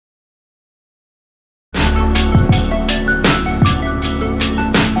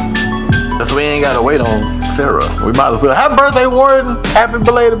so we ain't gotta wait on Sarah. We might as well. Happy birthday, Warden! Happy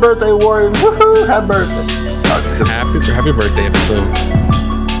belated birthday, Warden! Woohoo! Happy birthday! Happy birthday episode.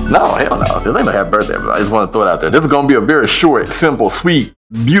 No, hell no. This ain't no happy birthday episode. I just want to throw it out there. This is gonna be a very short, simple, sweet,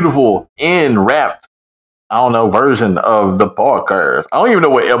 beautiful, and wrapped, version of the podcast. I don't even know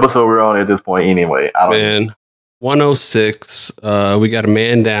what episode we're on at this point anyway. 106. We got a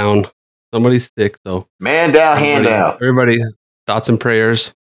man down. Somebody's sick, though. Man down, hand down. Everybody, thoughts and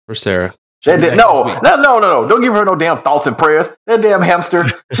prayers for Sarah. No. Don't give her no damn thoughts and prayers. That damn hamster.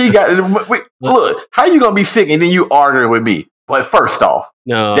 She got. Look, how you gonna be sick and then you arguing with me? But first off,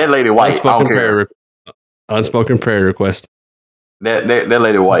 no, that lady white. Unspoken prayer request. That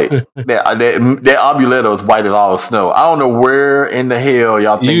lady white. that Abuelita is white as all snow. I don't know where in the hell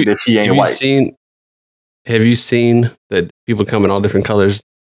y'all think that she ain't white. Have you seen that people come in all different colors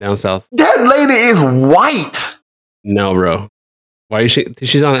down south? That lady is white. No, bro. Why is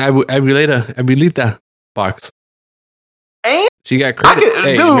she's on Abuelita box? And she got credit.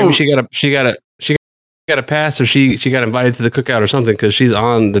 Maybe she got a pass, or she got invited to the cookout or something because she's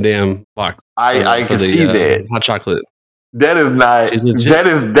on the damn box. I can see that hot chocolate. That is not.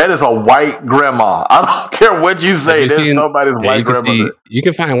 That is a white grandma. I don't care what you say. That's somebody's white grandma. You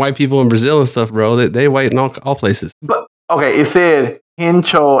can find white people in Brazil and stuff, bro. They white in all places. But okay, it said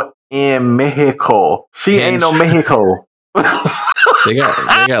Hincho in Mexico. She ain't no Mexico.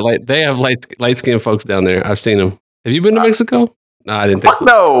 they have light skinned folks down there. I've seen them. Have you been to Mexico? No, I didn't think so.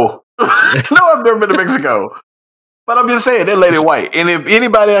 No, I've never been to Mexico. But I'm just saying, that lady white. And if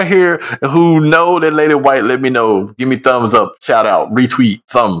anybody out here who know that lady white, let me know. Give me thumbs up, shout out, retweet,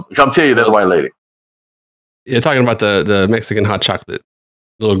 something. Come tell you that's a white lady. You're talking about the Mexican hot chocolate,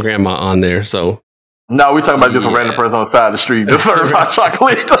 little grandma on there. So no, we're talking about just a random person on the side of the street that serves hot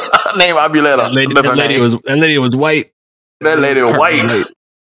chocolate. Name Abuelita. That lady was white. That lady was white.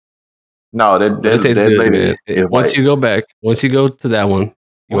 No, that lady is white. Once you go to that one.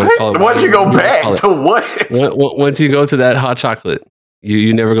 Once you go back to what? Once you go to that hot chocolate,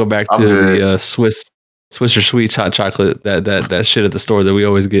 you never go back to the Swisher Sweets hot chocolate. That shit at the store that we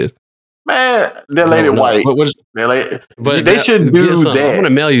always get. Man, that lady white. They should do that. I'm gonna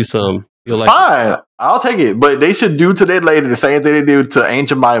mail you some. You'll like fine. I'll take it. But they should do to that lady the same thing they do to Aunt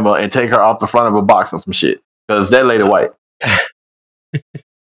Jemima and take her off the front of a box of some shit. Because that lady white. I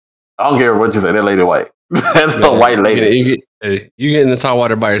don't care what you say. That lady white. That's a white lady. You get in this hot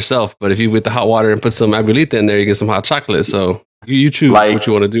water by yourself, but if you with the hot water and put some Abuelita in there, you get some hot chocolate. So you choose what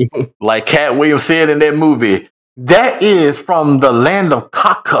you want to do. Like Cat Williams said in that movie, that is from the land of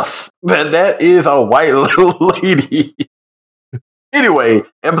Caucasus. That is a white little lady. Anyway,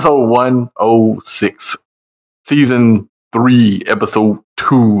 episode 106, season 3, episode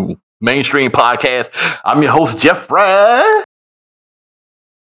 2, mainstream podcast. I'm your host, Jeffrey.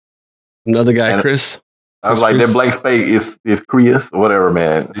 Another guy, Chris. I was like, that blank space is Chris or whatever,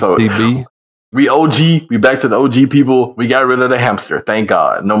 man. So CB. We OG. We back to the OG people. We got rid of the hamster. Thank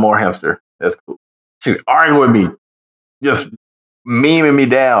God. No more hamster. That's cool. She's arguing with me. Just memeing me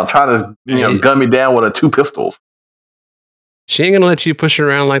down. Trying to gun me down with 2 pistols. She ain't going to let you push her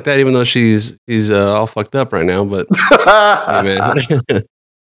around like that, even though she's all fucked up right now. But hey, man.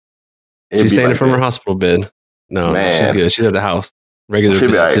 She's saying it from her hospital bed. No, man. She's good. She's at the house.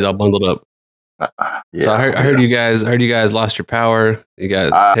 Regular. She's all bundled up. Yeah, so I heard you guys lost your power. You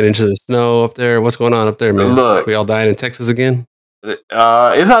got 10 inches of snow up there. What's going on up there, man? Look, we all dying in Texas again? It's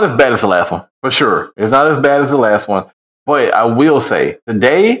not as bad as the last one, for sure. It's not as bad as the last one. But I will say,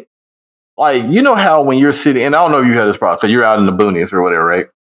 today, like, you know how when you're sitting, and I don't know if you had this problem because you're out in the boonies or whatever, right?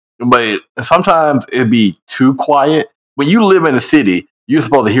 But sometimes it'd be too quiet. When you live in a city, you're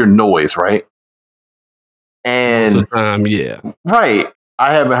supposed to hear noise, right? And most of the time, yeah. Right.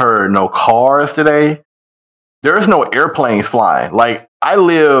 I haven't heard no cars today. There's no airplanes flying. Like, I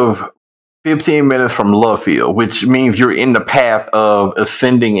live 15 minutes from Love Field, which means you're in the path of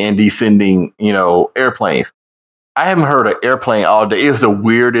ascending and descending, airplanes. I haven't heard an airplane all day. It's the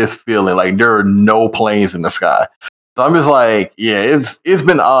weirdest feeling. Like, there are no planes in the sky. So I'm just like, yeah, it's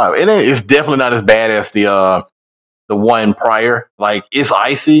been odd. It's definitely not as bad as the one prior. Like, it's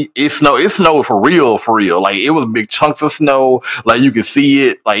icy. It snowed for real. Like, it was big chunks of snow. Like, you could see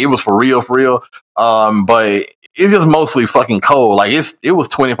it. Like, it was for real. But it's just mostly fucking cold. Like, it was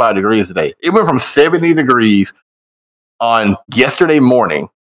 25 degrees today. It went from 70 degrees on yesterday morning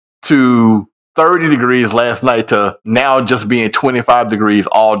to 30 degrees last night to now just being 25 degrees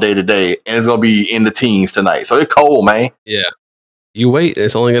all day today. And it's going to be in the teens tonight. So it's cold, man. Yeah. You wait.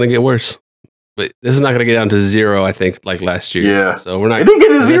 It's only going to get worse. But this is not going to get down to 0, I think, like last year. Yeah. So we're not. It didn't get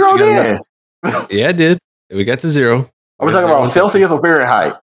to 0 then. Yeah, it did. We got to 0. Are we talking about Celsius or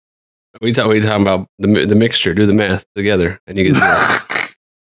Fahrenheit? We talking about the mixture. Do the math together, and you get zero.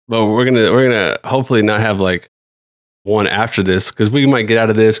 But we're gonna hopefully not have like one after this, because we might get out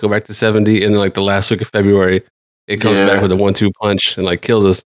of this, go back to 70, and then like the last week of February, it comes back with a 1-2 punch and like kills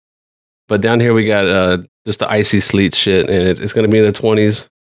us. But down here we got just the icy sleet shit, and it's gonna be in the 20s.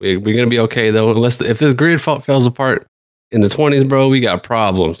 We're gonna be okay though, unless if this grid falls apart in the 20s, bro, we got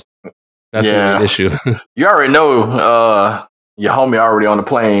problems. That's gonna be an issue. You already know. Your homie already on the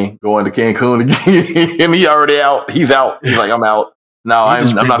plane going to Cancun again, and he already out. He's out. He's like, I'm out. No,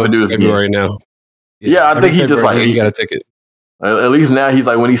 I'm not gonna do this February again. Now. Yeah, I think he just like he got a ticket. At least now he's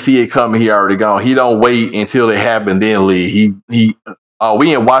like, when he see it coming, he already gone. He don't wait until it happen then leave. He. Oh,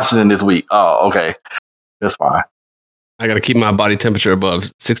 we in Washington this week. Oh, okay, that's fine. I got to keep my body temperature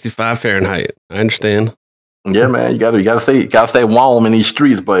above 65 Fahrenheit. I understand. Yeah, man, you gotta stay warm in these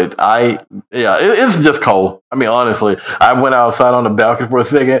streets. But it's just cold. I mean, honestly, I went outside on the balcony for a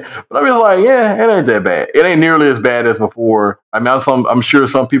second, but I was like, yeah, it ain't that bad. It ain't nearly as bad as before. I mean, I'm sure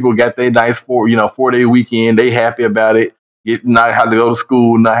some people got their nice 4-day weekend. They happy about it. Not have to go to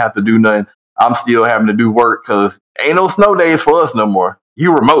school, not have to do nothing. I'm still having to do work because ain't no snow days for us no more.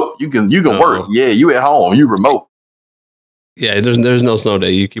 You remote. You can work. Yeah, you at home. You remote. Yeah, there's no snow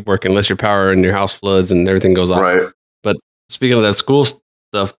day. You keep working unless your power in your house floods and everything goes off. Right. But speaking of that school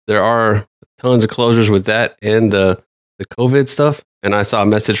stuff, there are tons of closures with that and the COVID stuff. And I saw a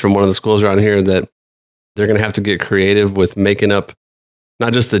message from one of the schools around here that they're going to have to get creative with making up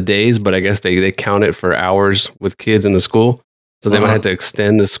not just the days, but I guess they count it for hours with kids in the school. So they might have to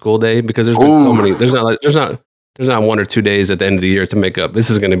extend the school day because there's been so many. There's not 1 or 2 days at the end of the year to make up. This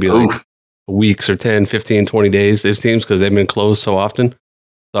is going to be like weeks or 10, 15, 20 days, it seems, because they've been closed so often.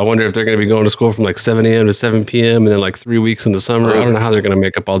 So I wonder if they're going to be going to school from like 7 a.m. to 7 p.m. and then like 3 weeks in the summer. I don't know how they're going to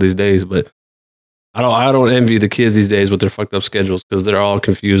make up all these days, but I don't envy the kids these days with their fucked up schedules because they're all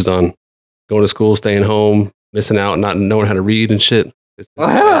confused on going to school, staying home, missing out, not knowing how to read and shit.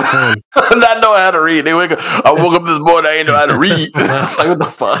 Not knowing how to read. I woke up this morning, I ain't know how to read. Like, what the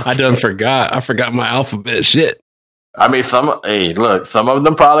fuck? I forgot my alphabet. Shit. I mean, some of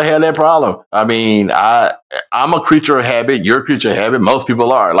them probably had that problem. I mean, I'm a creature of habit. You're a creature of habit. Most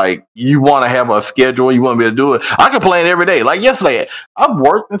people are. Like, you want to have a schedule. You want to be able to do it. I complain every day. Like yesterday, I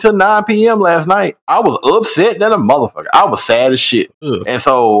worked until 9 p.m. last night. I was upset than a motherfucker. I was sad as shit. Ugh. And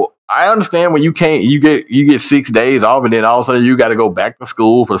so I understand when you get 6 days off and then all of a sudden you got to go back to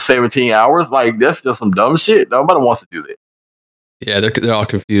school for 17 hours. Like, that's just some dumb shit. Nobody wants to do that. Yeah, they're all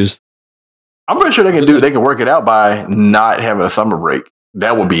confused. I'm pretty sure they can work it out by not having a summer break.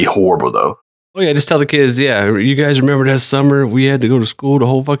 That would be horrible, though. Oh yeah, just tell the kids. Yeah, you guys remember that summer we had to go to school the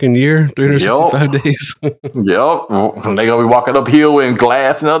whole fucking year, 365 days. Yep, they gonna be walking uphill in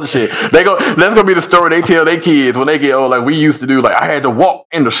glass and other shit. That's gonna be the story they tell their kids when they get old. Like we used to do. Like I had to walk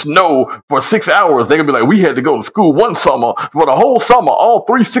in the snow for 6 hours. They gonna be like, we had to go to school one summer for the whole summer, all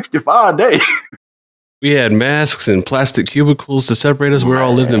 365 days. We had masks and plastic cubicles to separate us. We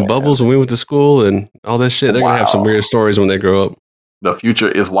all lived in bubbles when we went to school and all that shit. They're going to have some weird stories when they grow up. The future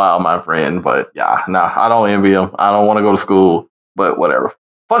is wild, my friend. But yeah, I don't envy them. I don't want to go to school, but whatever.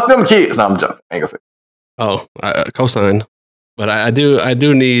 Fuck them kids. No, I'm joking. I ain't gonna say. Oh, cosign. But I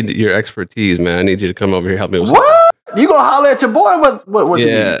do need your expertise, man. I need you to come over here and help me with what? Something. You gonna holler at your boy? What you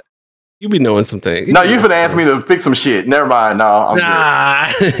need? You be knowing some things. No, you finna ask me to fix some shit. Never mind. No, I'm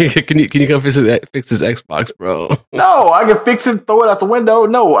good. Can you come fix his Xbox, bro? No, I can fix it, throw it out the window.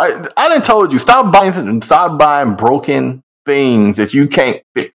 No, I done told you. Stop buying broken things that you can't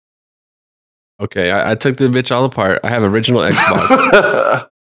fix. Okay, I took the bitch all apart. I have original Xbox.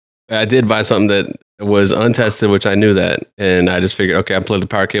 I did buy something that was untested, which I knew that. And I just figured, okay, I plugged the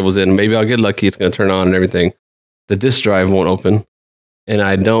power cables in. Maybe I'll get lucky. It's going to turn on and everything. The disk drive won't open. And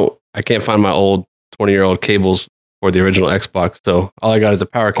I can't find my old 20-year-old cables for the original Xbox. So all I got is a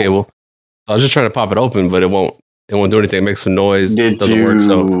power cable. I was just trying to pop it open, but it won't do anything. It makes some noise. It doesn't work.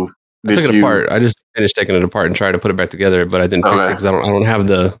 So I took it apart. I just finished taking it apart and tried to put it back together, but I didn't fix it because I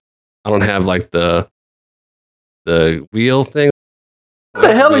don't have like the wheel thing. What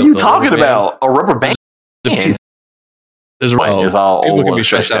the hell are you talking about? A rubber band? There's people can be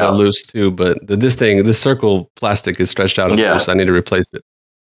stretched out and loose too, but this circle plastic is stretched out and loose. I need to replace it.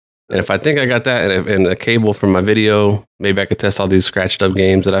 And if I think I got that and a cable from my video, maybe I could test all these scratched up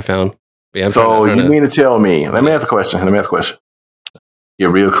games that I found. Yeah, you mean to tell me? Let me ask a question. Get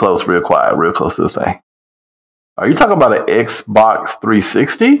real close, real quiet, real close to the thing. Are you talking about an Xbox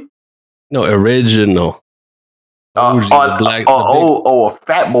 360? No, original. A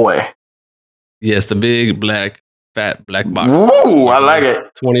fat boy. Yes, the big black box. Ooh, I like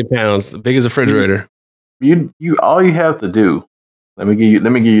it. 20 pounds, big as a refrigerator. You all you have to do. Let me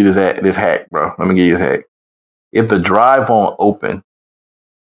give you this hack, bro. Let me give you this hack. If the drive won't open,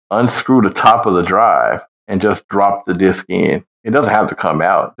 unscrew the top of the drive and just drop the disc in. It doesn't have to come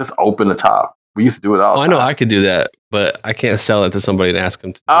out. Just open the top. We used to do it all the time. I know I could do that, but I can't sell it to somebody and ask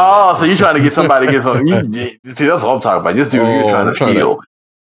them to do that. So you're trying to get somebody to get some. See, that's what I'm talking about. This dude, you're trying to steal.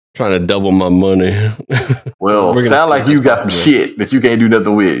 Trying to double my money. Well, sound like you got some shit that you can't do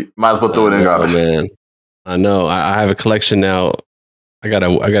nothing with. Might as well throw it in garbage. Man, I know. I have a collection now. I got a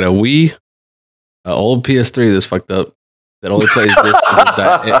Wii, an old PS3 that's fucked up. That only plays this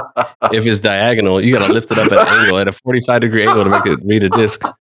if it's diagonal. You got to lift it up at an angle, at a 45-degree angle to make it read a disc.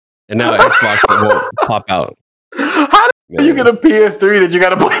 And now Xbox won't pop out. How do you get a PS3 that you got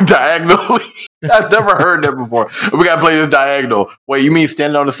to play diagonally? I've never heard that before. We got to play this diagonal. Wait, you mean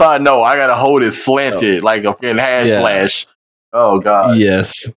standing on the side? No, I got to hold it slanted like a fucking hash slash. Oh, God.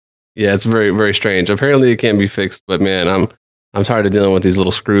 Yes. Yeah, it's very, very strange. Apparently it can't be fixed, but man, I'm tired of dealing with these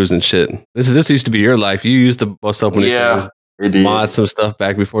little screws and shit. This used to be your life. You used to bust open mod some stuff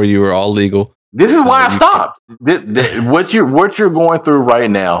back before you were all legal. This is why I stopped. What you're going through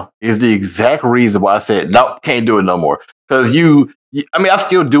right now is the exact reason why I said no, can't do it no more. Because I mean, I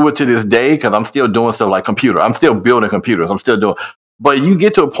still do it to this day because I'm still doing stuff like computer. I'm still building computers. I'm still doing, but you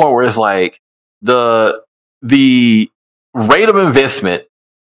get to a point where it's like the rate of investment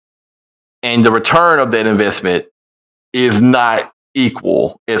and the return of that investment is not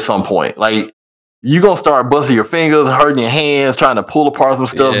equal at some point. Like you're gonna start busting your fingers, hurting your hands, trying to pull apart some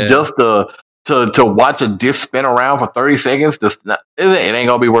stuff just to watch a disc spin around for 30 seconds. It ain't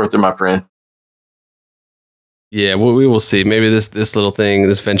gonna be worth it, my friend. Yeah, we will see. Maybe this little thing,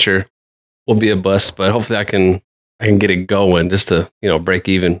 this venture, will be a bust, but hopefully I can get it going just to break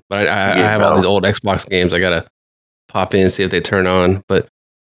even. But I have all these old Xbox games I gotta pop in, see if they turn on. But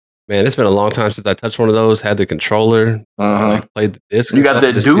man, it's been a long time since I touched one of those. Had the controller, played the disc. You got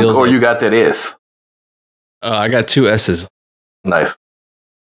that Duke or you got that S? I got 2 S's. Nice.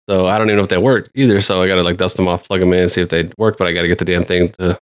 So I don't even know if they worked either. So I got to dust them off, plug them in, see if they work. But I got to get the damn thing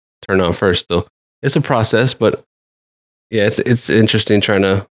to turn on first. So it's a process, but yeah, it's interesting trying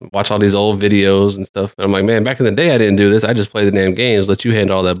to watch all these old videos and stuff. And I'm like, man, back in the day, I didn't do this. I just played the damn games, let you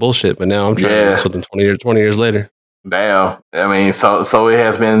handle all that bullshit. But now I'm trying to mess with them 20 years later. Damn. I mean, so it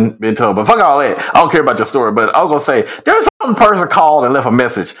has been told. But fuck all that. I don't care about your story. But I was gonna say there's some person called and left a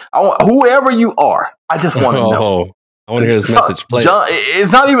message. I want whoever you are. I just want to know. I want to hear this message. Play John,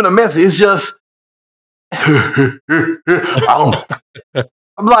 it's not even a message. It's just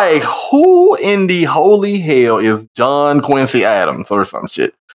I'm like, who in the holy hell is John Quincy Adams or some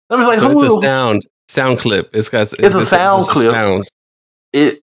shit? I was like, so it's a sound clip. It's a sound clip.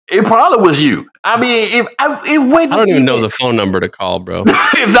 It probably was you. I mean, I don't even know the phone number to call, bro.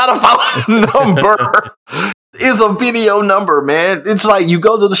 It's not a phone number. It's a video number, man. It's like you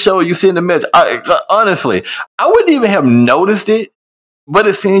go to the show, you send a message. Honestly, I wouldn't even have noticed it, but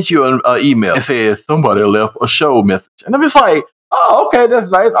it sends you an email. It says somebody left a show message, and I'm just like, oh, okay,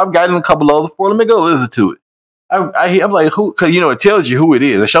 that's nice. I've gotten a couple others before. Let me go listen to it. I'm like, who? Because it tells you who it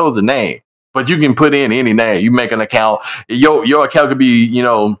is. It shows the name, but you can put in any name. You make an account. Your account could be,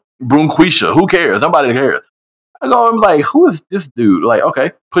 Brunquisha. Who cares? Nobody cares. I'm like, who is this dude? Like,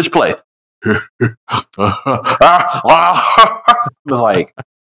 okay, push play. It was like,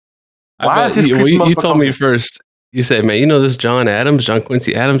 why is this you told me first. You said, man, this John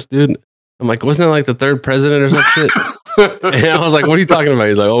Quincy Adams, dude. I'm like, wasn't that like the 3rd president or some shit? And I was like, what are you talking about?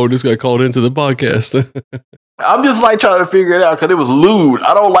 He's like, oh, this guy called into the podcast. I'm just like trying to figure it out because it was lewd.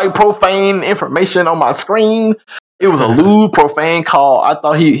 I don't like profane information on my screen. It was a lewd, profane call. I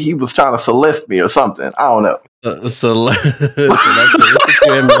thought he was trying to celeste me or something. I don't know.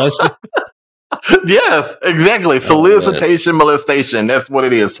 Yes, exactly. Solicitation, molestation. That's what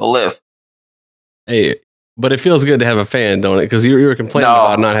it is. Celeste. Hey, but it feels good to have a fan, don't it? Because you were complaining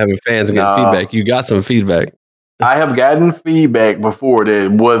about not having fans and getting feedback. You got some feedback. I have gotten feedback before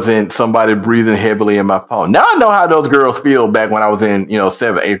that wasn't somebody breathing heavily in my phone. Now I know how those girls feel back when I was in,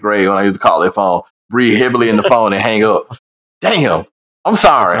 7th, 8th grade when I used to call their phone, breathe heavily in the phone and hang up. Damn. I'm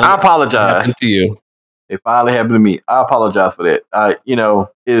sorry. I apologize. Happened to you. It finally happened to me. I apologize for that.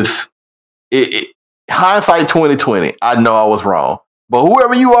 Hindsight 2020. I know I was wrong. But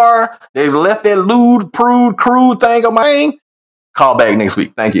whoever you are, they've left that lewd, prude, crude thing of mine. Call back next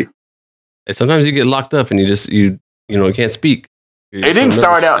week. Thank you. And sometimes you get locked up and you can't speak. It didn't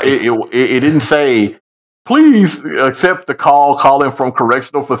start out. It didn't say, please accept the call calling from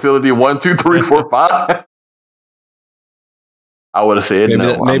correctional facility 1, 2, 3, 4, 5. I would have said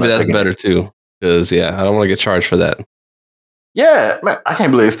no. Maybe that's better too. Because I don't want to get charged for that. Yeah, man, I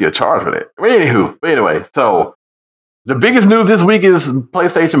can't believe they still charged for that. But anyway, so The biggest news this week is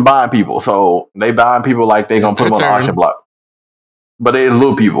PlayStation buying people. So they buying people like they're going to put them on the auction block. But it's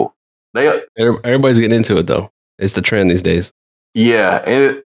little people. Everybody's getting into it, though. It's the trend these days. Yeah.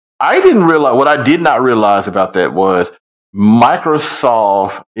 And I didn't realize, what I did not realize about that was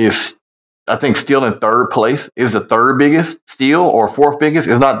Microsoft is, I think, still in third place. Is the third biggest still, or fourth biggest?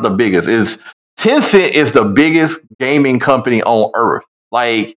 It's not the biggest. Tencent is the biggest gaming company on earth.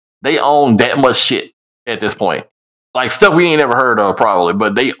 Like, they own that much shit at this point. Like, stuff we ain't never heard of, probably,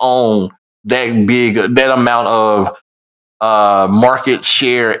 but they own that amount of market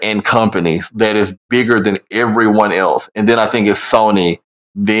share in companies that is bigger than everyone else. And then I think it's Sony,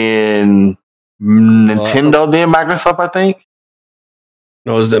 then Nintendo, then Microsoft, I think.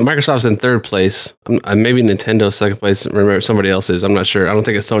 No, Microsoft's in third place. Maybe Nintendo's second place. Remember, somebody else is. I'm not sure. I don't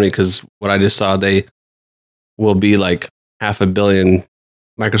think it's Sony, because what I just saw, they will be like $500 million.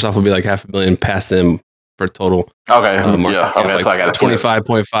 Microsoft will be like $500 million past them for total. Okay. Yeah. Okay. Like so I got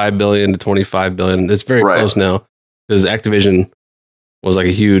 25.5 billion to 25 billion. It's very close now, because Activision was like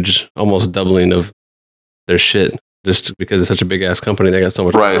a huge, almost doubling of their shit, just because it's such a big ass company. They got so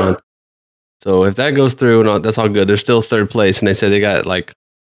much going on. So if that goes through, that's all good. They're still third place, and they say they got like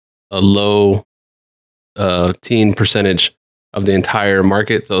a low teen percentage of the entire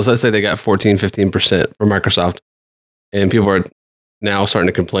market. So let's say they got 14-15% for Microsoft, and people are now starting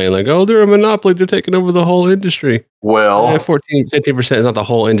to complain like, oh, they're a monopoly. They're taking over the whole industry. Well, 14-15% is not the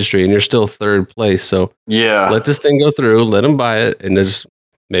whole industry, and you're still third place. So yeah, let this thing go through. Let them buy it, and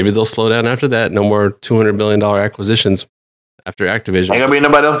maybe they'll slow down after that. No more $200 billion acquisitions after Activision. Ain't gonna be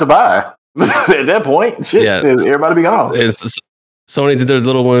nobody else to buy. At that point, shit, everybody be gone. Sony did their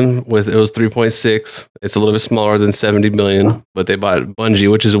little one it was 3.6. It's a little bit smaller than 70 million, but they bought Bungie,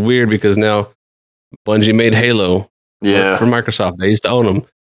 which is weird because now Bungie made Halo. Yeah, for Microsoft, they used to own them.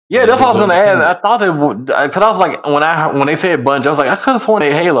 Yeah, that's what I was going to add. I thought it would, because I was like, when they said Bungie, I was like, I could have sworn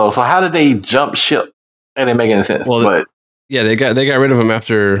they Halo. So how did they jump ship? That didn't make any sense. Well, but yeah, they got rid of them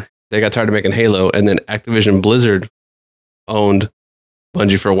after they got tired of making Halo, and then Activision Blizzard owned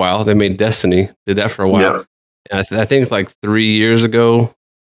Bungie for a while. They made Destiny, did that for a while. Yeah. And I think like 3 years ago,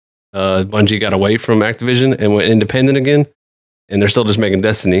 Bungie got away from Activision and went independent again. And they're still just making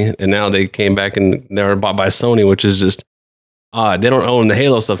Destiny. And now they came back and they were bought by Sony, which is just odd. They don't own the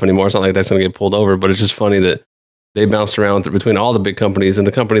Halo stuff anymore. It's not like that's going to get pulled over, but it's just funny that they bounced around between all the big companies, and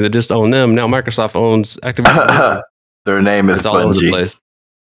the company that just owned them, now Microsoft owns Activision. Their name is all over the Bungie. place.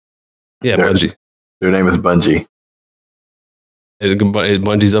 Yeah, Bungie. Their name is Bungie.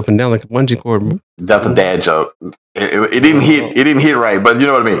 Bungie's up and down like a bungee cord. That's a dad joke. It didn't hit. It didn't hit right, but you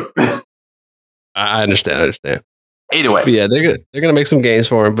know what I mean. I understand. Anyway, but yeah, they're gonna make some games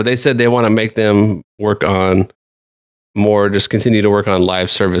for them, but they said they want to make them work on more, just continue to work on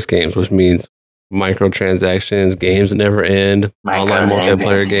live service games, which means microtransactions, games that never end, online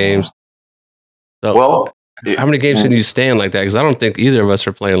multiplayer games. So, well, how many games can you stand like that? Because I don't think either of us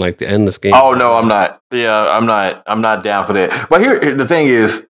are playing like the endless games. Oh no, I'm not. Yeah, I'm not down for that. But here the thing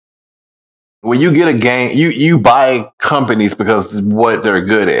is, when you get a game, you buy companies because what they're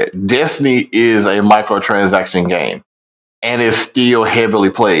good at. Destiny is a microtransaction game, and it's still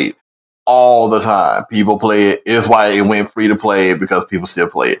heavily played all the time. People play it. It's why it went free to play, because people still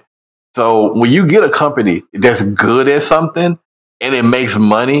play it. So when you get a company that's good at something and it makes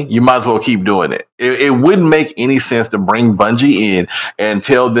money, you might as well keep doing it. It wouldn't make any sense to bring Bungie in and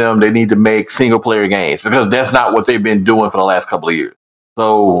tell them they need to make single player games, because that's not what they've been doing for the last couple of years.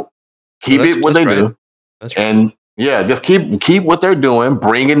 So keep it what they do. That's right. And yeah, just keep what they're doing,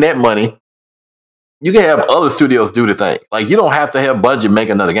 bring in that money. You can have other studios do the thing. Like, you don't have to have Bungie make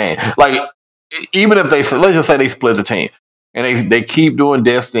another game. Like, even if let's just say they split the team and they keep doing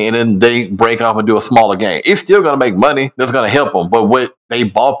Destiny and then they break off and do a smaller game, it's still going to make money. That's going to help them. But what they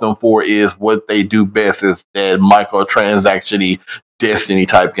bought them for is what they do best, is that microtransaction-y Destiny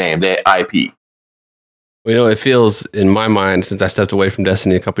type game, that IP. Well, it feels, in my mind, since I stepped away from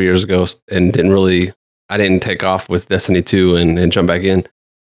Destiny a couple years ago and I didn't take off with Destiny 2 and jump back in.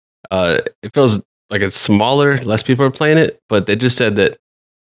 It feels like it's smaller, less people are playing it, but they just said that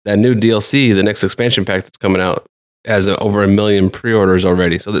new DLC, the next expansion pack that's coming out, has over 1 million pre-orders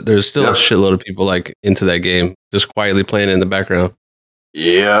already. So there's still a shitload of people like into that game, just quietly playing it in the background.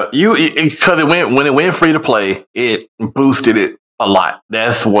 Yeah, because when it went free to play, it boosted it a lot.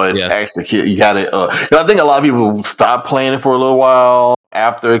 That's what actually you got it. I think a lot of people stopped playing it for a little while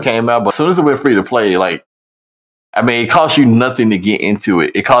after it came out, but as soon as it went free to play, it costs you nothing to get into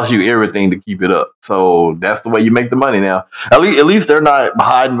it. It costs you everything to keep it up. So that's the way you make the money now. At least they're not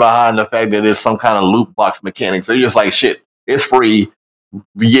hiding behind the fact that there's some kind of loot box mechanics. They're just like, shit, it's free.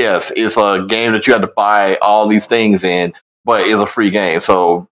 yes, it's a game that you have to buy all these things in, but it's a free game.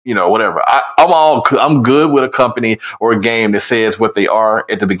 So, whatever. I'm good with a company or a game that says what they are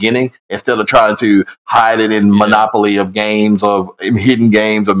at the beginning instead of trying to hide it in monopoly of games, of hidden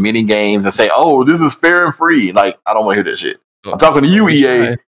games, of mini games, and say, "Oh, this is fair and free." Like, I don't want to hear that shit. I'm talking to you,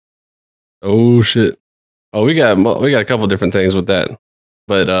 EA. Oh shit! Oh, we got a couple different things with that,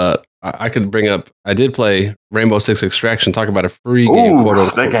 but I could bring up. I did play Rainbow Six Extraction. Talk about a free game.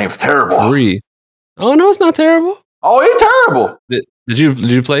 That game's terrible. Free. Oh no, it's not terrible. Oh, it's terrible. Did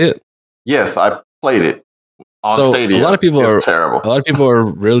you play it? Yes, I played it on Stadia. A lot of people are terrible. A lot of people are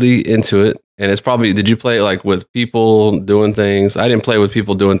really into it, and it's probably. Did you play it like with people doing things? I didn't play with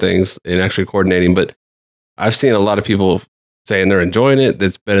people doing things and actually coordinating, but I've seen a lot of people saying they're enjoying it.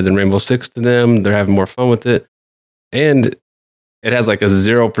 That's better than Rainbow Six to them. They're having more fun with it, and it has like a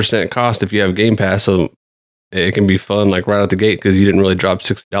 0% cost if you have Game Pass, so it can be fun like right out the gate because you didn't really drop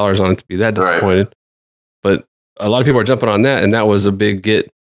 $60 on it to be that disappointed. Right. But a lot of people are jumping on that, and that was a big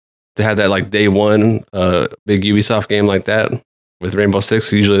get to have that like day one big Ubisoft game like that with Rainbow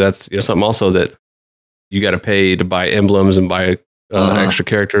Six. Usually that's something also that you got to pay to buy emblems and buy extra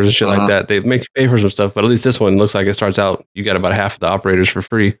characters and shit like that. They make you pay for some stuff, but at least this one looks like it starts out you got about half of the operators for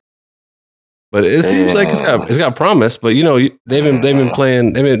free. But it seems like it's got promise. But they've been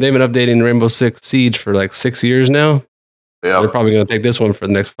updating Rainbow Six Siege for like 6 years now. Yeah, they're probably going to take this one for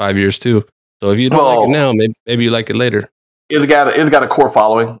the next 5 years too. So if you don't like it now, maybe you like it later. It's got a core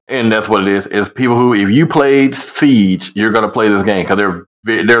following, and that's what it is. It's people who, if you played Siege, you're going to play this game because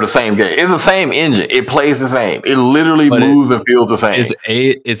they're the same game. It's the same engine. It plays the same. It literally moves and feels the same.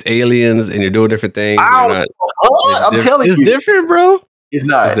 It's aliens, and you're doing different things. I'm telling you, it's different, bro. It's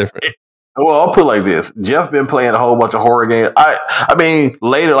not. It's different. Well, I'll put it like this. Jeff been playing a whole bunch of horror games. I mean,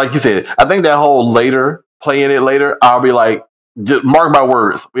 later, like you said, I think that whole playing it later, I'll be like, just mark my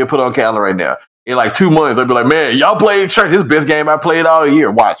words. We'll put it on calendar right now. In like 2 months, I'll be like, man, y'all played Shrek. This is the best game I played all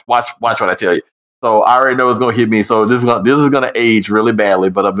year. Watch what I tell you. So I already know it's gonna hit me. So this is gonna age really badly.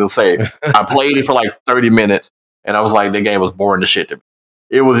 But I'm gonna say I played it for like 30 minutes, and I was like, the game was boring to shit to me.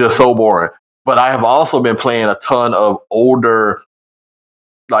 It was just so boring. But I have also been playing a ton of older,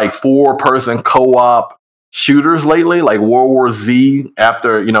 like 4-person co-op shooters lately, like World War Z,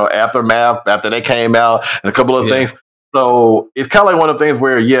 Aftermath, after they came out, and a couple of things. So it's kind of like one of the things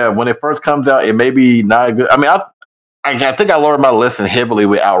where, when it first comes out, it may be not good. I mean, I think I learned my lesson heavily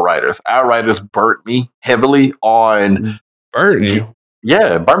with Outriders. Outriders burnt me heavily on. Burnt you?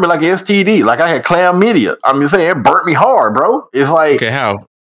 Yeah, burnt me like STD. Like I had chlamydia. I'm just saying, it burnt me hard, bro. It's like, okay, how?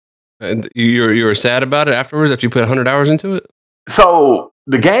 And you were sad about it afterwards after you put 100 hours into it? So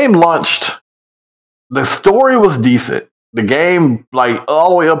the game launched. The story was decent. The game, like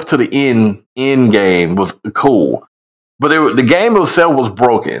all the way up to the end game, was cool. But the game itself was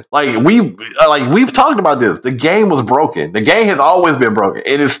broken. We've talked about this. The game was broken. The game has always been broken,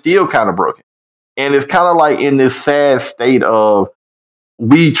 and it's still kind of broken. And it's kind of like in this sad state of,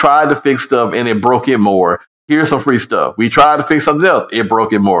 we tried to fix stuff and it broke it more. Here's some free stuff. We tried to fix something else. It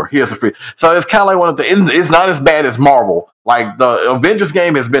broke it more. Here's some free. So it's kind of like one of the. It's not as bad as Marvel. Like the Avengers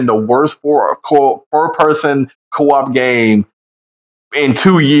game has been the worst for a four-person co-op game in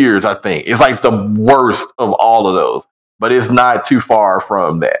 2 years. I think it's like the worst of all of those. But it's not too far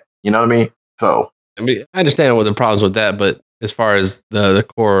from that. You know what I mean? So I understand what the problems with that, but as far as the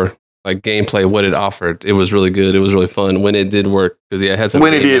core like gameplay, what it offered, it was really good. It was really fun when it did work because it had some.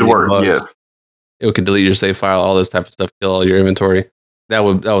 When it did work, yes. It could delete your save file, all this type of stuff, kill all your inventory. That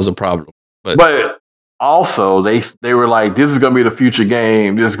was a problem. But also they were like, this is going to be the future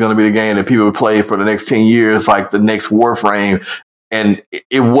game. This is going to be the game that people would play for the next 10 years, like the next Warframe. And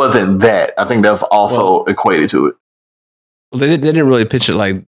it wasn't that. I think that's also equated to it. Well, they didn't really pitch it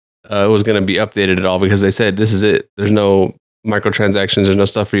like it was going to be updated at all because they said, this is it. There's no microtransactions. There's no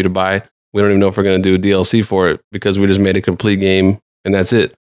stuff for you to buy. We don't even know if we're going to do DLC for it because we just made a complete game and that's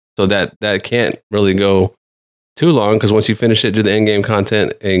it. So that can't really go too long because once you finish it, do the end game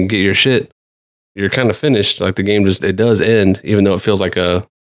content and get your shit, you're kind of finished. Like the game it does end, even though it feels like a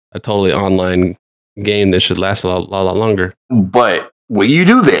totally online game that should last a lot longer. But when you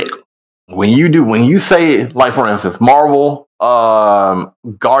do that, when you say, like for instance, Marvel,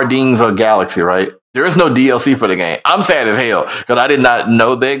 Guardians of the Galaxy, right? There is no DLC for the game. I'm sad as hell because I did not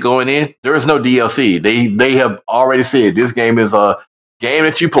know that going in. There is no DLC. They have already said this game is a game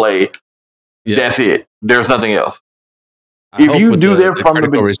that you play. Yeah. That's it. There's nothing else. If you do that from the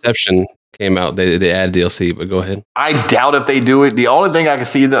beginning, reception came out, they add DLC. But go ahead. I doubt if they do it. The only thing I can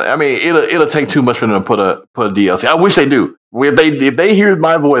see, it'll take too much for them to put a DLC. I wish they do. If they hear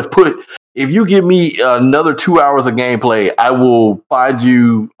my voice, put If you give me another 2 hours of gameplay, I will find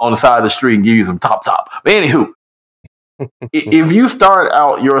you on the side of the street and give you some top. But anywho, if you start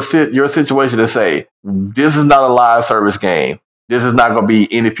out your situation and say, this is not a live service game, this is not going to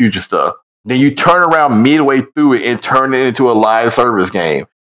be any future stuff, then you turn around midway through it and turn it into a live service game,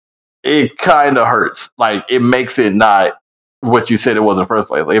 it kind of hurts. Like, it makes it not what you said it was in the first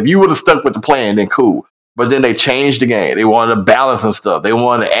place. Like, if you would have stuck with the plan, then cool. But then they changed the game. They wanted to balance some stuff. They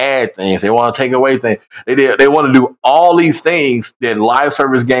wanted to add things. They want to take away things. They want to do all these things that live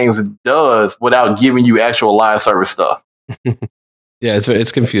service games does without giving you actual live service stuff. Yeah,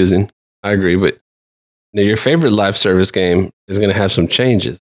 it's confusing. I agree, but your favorite live service game is going to have some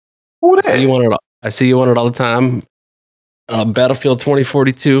changes. Who that? I see you want it all the time. Battlefield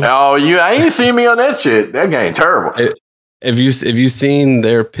 2042. Oh, I ain't seen me on that shit. That game terrible. Have you seen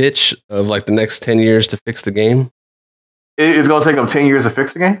their pitch of like the next 10 years to fix the game? It's going to take them 10 years to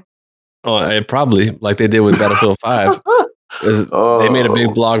fix the game? Oh, it probably, like they did with Battlefield 5. They made a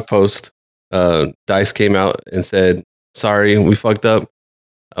big blog post. DICE came out and said, sorry, we fucked up.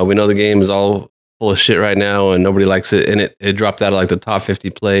 We know the game is all full of shit right now and nobody likes it. And it dropped out of like the top 50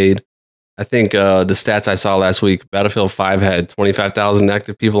 played. I think the stats I saw last week, Battlefield 5 had 25,000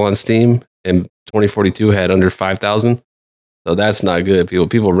 active people on Steam and 2042 had under 5,000. So that's not good.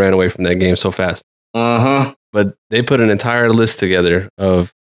 People ran away from that game so fast. Uh-huh. But they put an entire list together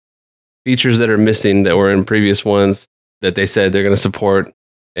of features that are missing that were in previous ones that they said they're going to support,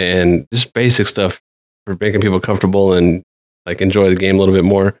 and just basic stuff for making people comfortable and like enjoy the game a little bit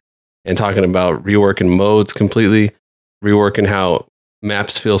more. And talking about reworking modes completely, reworking how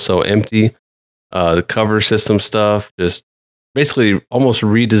maps feel so empty, the cover system stuff, just basically almost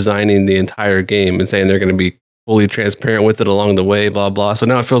redesigning the entire game and saying they're going to be fully transparent with it along the way, blah, blah. So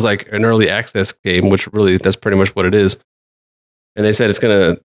now it feels like an early access game, which really, that's pretty much what it is. And they said it's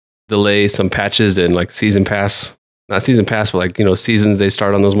going to delay some patches and like season pass, not season pass, but like, seasons they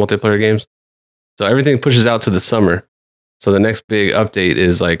start on those multiplayer games. So everything pushes out to the summer. So the next big update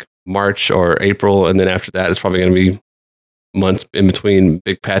is like March or April. And then after that, it's probably going to be months in between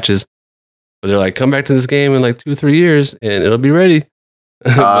big patches. But they're like, come back to this game in like 2-3 years and it'll be ready.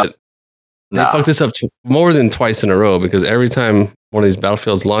 But they fucked this up more than twice in a row because every time one of these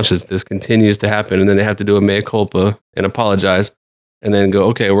Battlefields launches, this continues to happen. And then they have to do a mea culpa and apologize and then go,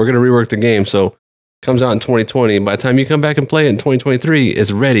 okay, we're going to rework the game. So it comes out in 2020. By the time you come back and play it in 2023,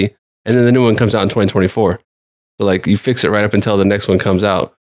 it's ready. And then the new one comes out in 2024. So like you fix it right up until the next one comes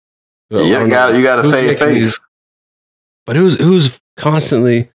out. But you got to save face. But who's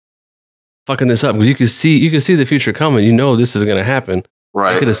constantly fucking this up? Because you can see the future coming. You know this is going to happen.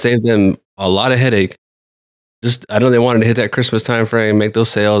 Right. I could have saved them a lot of headache. Just I know they wanted to hit that Christmas time frame, make those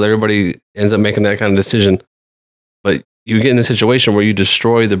sales. Everybody ends up making that kind of decision. But you get in a situation where you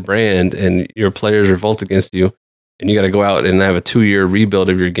destroy the brand and your players revolt against you, and you got to go out and have a 2-year rebuild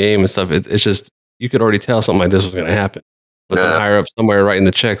of your game and stuff. It's just you could already tell something like this was going to happen. But some higher up somewhere writing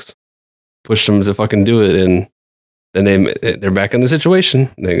the checks push them to fucking do it, and then they're back in the situation.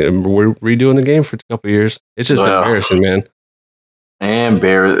 We're redoing the game for a couple of years. It's just embarrassing, man.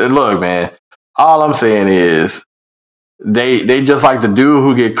 Embarrassing. Look, man. All I'm saying is they just like the dude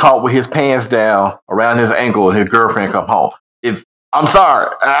who get caught with his pants down around his ankle and his girlfriend come home. I'm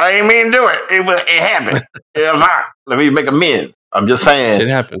sorry. I didn't mean to do it. It happened. Let me make amends. I'm just saying.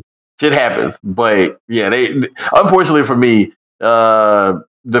 Shit happens. But yeah, unfortunately for me,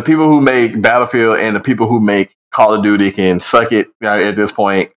 the people who make Battlefield and the people who make Call of Duty can suck it at this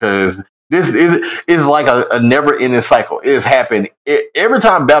point because this is like a never-ending cycle. It has happened every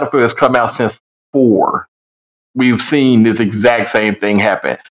time Battlefield has come out since 4. We've seen this exact same thing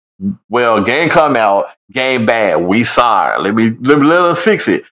happen. Well, game come out, game bad. We sorry. Let us fix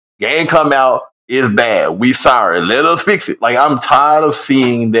it. Game come out, it's bad. We sorry. Let us fix it. Like I'm tired of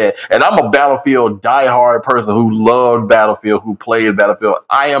seeing that. And I'm a Battlefield diehard person who loves Battlefield, who plays Battlefield.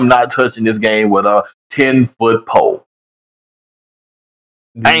 I am not touching this game with a 10-foot pole.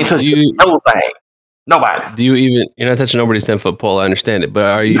 I ain't touching no thing. Nobody. You're not touching nobody's 10-foot pole. I understand it, but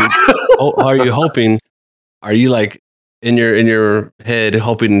are you hoping? Are you like in your head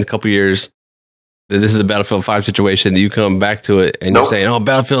hoping in a couple years that this is a Battlefield 5 situation that you come back to it and you're saying, "Oh,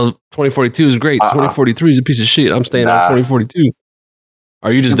 Battlefield 2042 is great. 2043 is a piece of shit. I'm staying on 2042."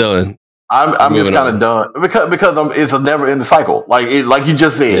 Are you just done? I'm just kind of done because it's a never ending cycle. Like you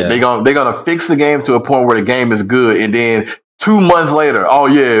just said, they're gonna fix the game to a point where the game is good, and then 2 months later, oh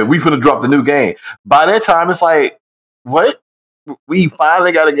yeah, we finna drop the new game. By that time, it's like, what? We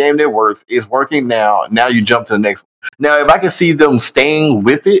finally got a game that works. It's working now. Now you jump to the next one. Now, if I can see them staying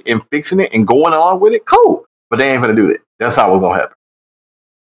with it and fixing it and going on with it, cool. But they ain't gonna do that. That's how it's gonna happen.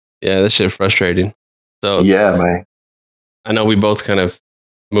 Yeah, that shit frustrating. So yeah, man. I know we both kind of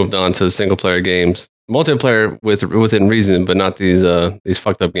moved on to single player games, multiplayer within reason, but not these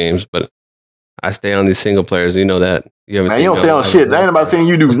fucked up games. But I stay on these single players. You know that you haven't. Man, seen you don't say on shit. That ain't about saying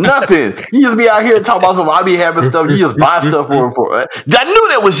you do nothing. You just be out here talking about something. I be having stuff. You just buy stuff for. I knew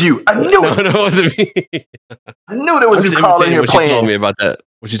that was you. I knew it. No, it wasn't me. I knew that was you calling here playing. You told me about that.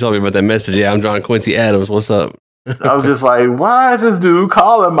 What you told me about that message? Yeah, I'm John Quincy Adams. What's up? I was just like, why is this dude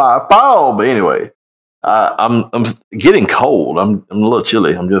calling my phone? But anyway, I'm getting cold. I'm a little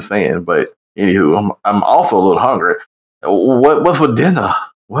chilly. I'm just saying. But anywho, I'm also a little hungry. What's for dinner?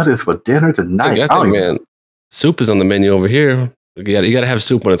 What is for dinner tonight? I think, man, soup is on the menu over here. You got to have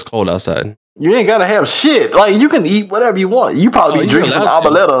soup when it's cold outside. You ain't got to have shit. Like, you can eat whatever you want. You probably be drinking some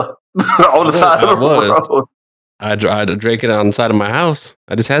Abuelita on the side of the road. I drank it on the side of my house.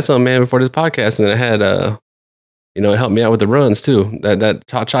 I just had some, man, before this podcast, and I had it helped me out with the runs too. That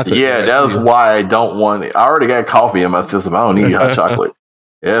hot chocolate. Yeah, that's why I don't want it. I already got coffee in my system. I don't need hot chocolate.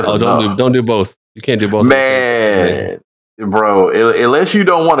 Yeah, don't do both. You can't do both. Man, bro, unless you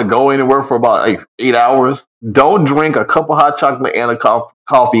don't want to go anywhere for about like 8 hours, don't drink a cup of hot chocolate and a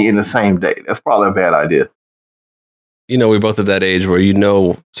coffee in the same day. That's probably a bad idea. We're both at that age where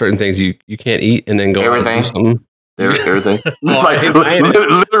certain things you can't eat and then go everything. Do something. Everything. Like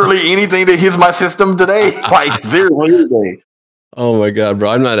literally anything that hits my system today. Like seriously anything. Oh my god, bro!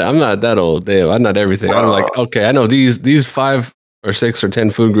 I'm not that old. Damn, I'm not everything. I'm like, okay, I know these 5 or 6 or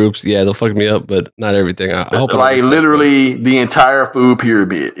 10 food groups. Yeah, they'll fuck me up, but not everything. I hope like literally the entire food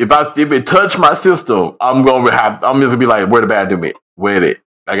pyramid. If it touched my system, I'm just gonna be like, where the bathroom is? Where it?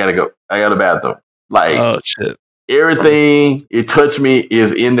 I gotta go. I got a bathroom. Like, oh shit. Everything it touched me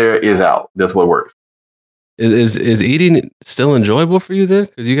is in there, is out. That's what works. Is eating still enjoyable for you then?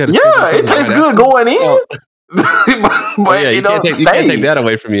 Because you got it tastes good going in. Oh. but yeah, you can't take that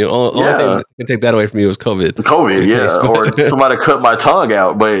away from you. Only thing that can take that away from you is COVID. Or somebody cut my tongue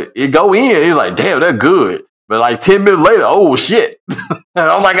out, but it go in. It's like, damn, that's good. But like 10 minutes later, oh shit!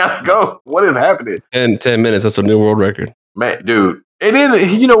 I'm like, I gotta go. What is happening? 10 minutes. That's a new world record, man, dude. And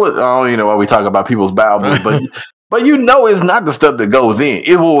then you know what? I don't even know why we talk about people's bowels, but. But it's not the stuff that goes in.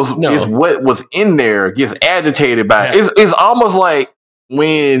 It's what was in there gets agitated by it. It's almost like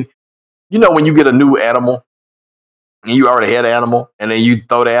when you get a new animal and you already had an animal and then you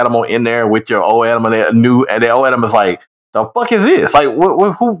throw the animal in there with your old animal and the old animal's like, the fuck is this? Like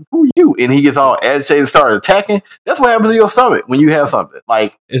who you? And he gets all agitated and starts attacking. That's what happens to your stomach when you have something.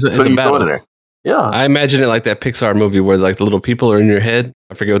 Like it's a you battle. Throw it in there. Yeah. I imagine it like that Pixar movie where like the little people are in your head.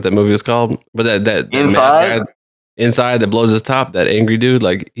 I forget what that movie was called. But that inside inside that blows his top, that angry dude,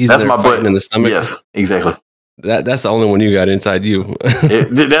 like he's that's in my butt in the stomach. Yes, exactly. That's the only one you got inside you. The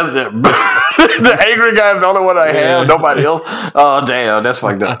angry guy is the only one I have. Nobody else. Oh damn, that's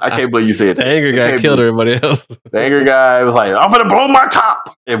fucked up. I can't believe you said that. The angry guy killed everybody else. The angry guy was like, "I'm gonna blow my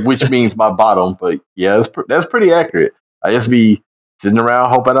top," which means my bottom. But yeah, that's pretty accurate. I just be sitting around,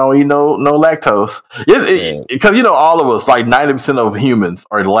 hope I don't eat no lactose. Because all of us, like 90% of humans,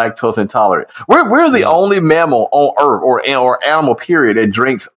 are lactose intolerant. We're the only mammal on Earth or animal period that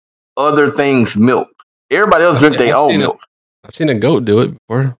drinks other things' milk. Everybody else drink their own milk. I've seen a goat do it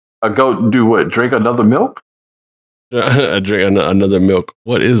before. A goat do what? Drink another milk? Drink another milk.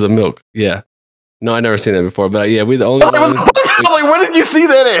 What is a milk? Yeah. No, I never seen that before. But yeah, we the only ones. Like, where did you see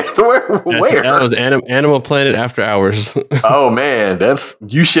that at? Where? That was Animal Planet After Hours. Oh man, that's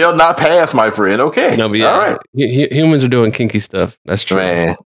you shall not pass, my friend. Okay, no, but yeah, all right. Humans are doing kinky stuff. That's true,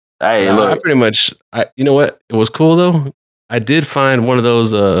 man. Hey, look, I pretty much. You know what? It was cool though. I did find one of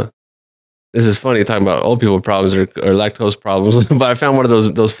those. This is funny talking about old people problems or lactose problems, but I found one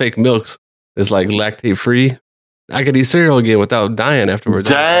of those fake milks that's like lactate free. I could eat cereal again without dying afterwards.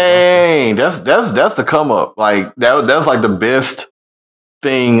 Dang, that's the come up. Like that's like the best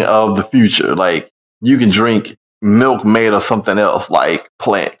thing of the future. Like you can drink milk made of something else, like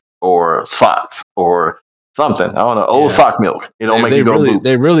plant or socks or something. I don't know, old sock milk. It don't make you go.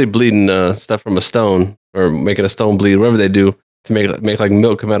 They're really bleeding stuff from a stone or making a stone bleed. Whatever they do to make like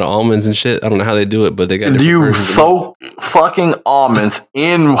milk come out of almonds and shit. I don't know how they do it, but they got. You soak fucking almonds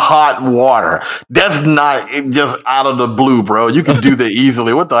in hot water. That's not just out of the blue, bro. You can do that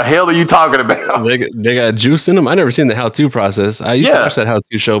easily. What the hell are you talking about? They got juice in them. I never seen the how-to process. I used to watch that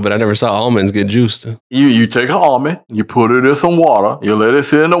how-to show, but I never saw almonds get juiced. You take an almond, you put it in some water, you let it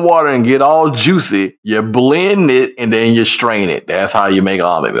sit in the water and get all juicy. You blend it and then you strain it. That's how you make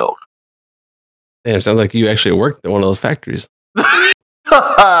almond milk. Damn, sounds like you actually worked at one of those factories.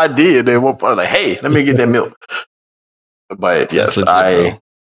 I did. They were like, "Hey, let me get that milk." But yes,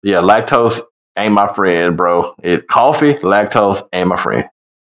 lactose ain't my friend, bro. Coffee, lactose ain't my friend.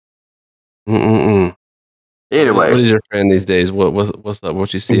 Anyway, what is your friend these days? What's up?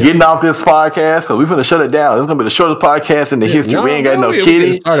 What you see? Getting off this podcast because we're gonna shut it down. This is gonna be the shortest podcast in the history. We ain't got no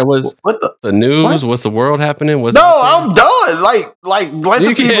kitty. Started. What the news? What's the world happening? I'm done. Like let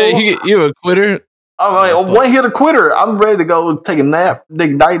the people. You a quitter? I'm like one hit a quitter. I'm ready to go take a nap.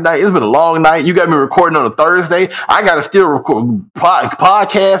 Night. It's been a long night. You got me recording on a Thursday. I gotta still record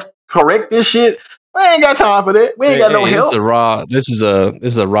podcast. Correct this shit. I ain't got time for that. We ain't got no help. This is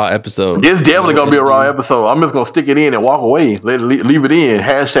a raw episode. It's definitely gonna be a raw episode. I'm just gonna stick it in and walk away. Leave it in.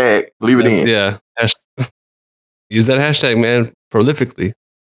 Hashtag leave it in. Yeah. Use that hashtag, man, prolifically.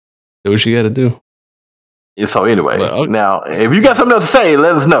 Do what you got to do. Yeah, so anyway, now if you got something else to say,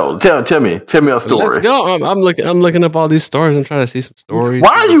 let us know. Tell me a story. Let's go. I'm looking up all these stories. I'm trying to see some stories. Why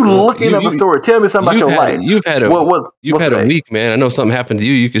are you looking up a story? Tell me something about your life. You've had a week, man. I know something happened to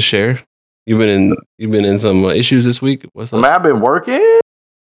you. You could share. You've been in some issues this week. What's up? I've been working.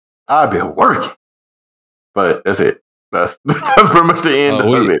 But that's it. That's pretty much the end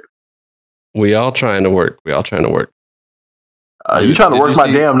of it. We all trying to work. You trying to work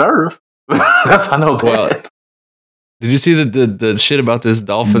my damn nerves? I know that. Well, did you see the shit about this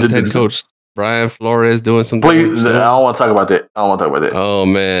Dolphins head coach Brian Flores doing something? Please, I don't want to talk about that. Oh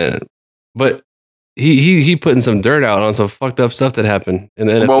man, but he putting some dirt out on some fucked up stuff that happened in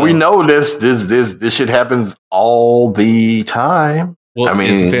the NFL. Well, we know this shit happens all the time. Well, I mean,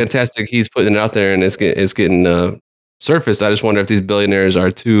 it's fantastic. He's putting it out there, and it's getting surfaced. I just wonder if these billionaires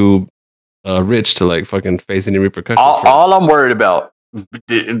are too rich to like fucking face any repercussions. All I'm worried about,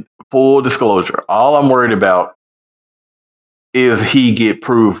 full disclosure, all I'm worried about is he get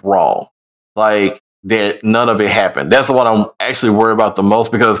proved wrong. Like that none of it happened. That's what I'm actually worried about the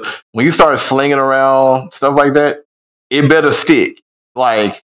most, because when you start slinging around stuff like that, it better stick.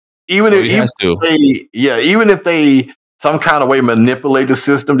 Like even if they some kind of way manipulate the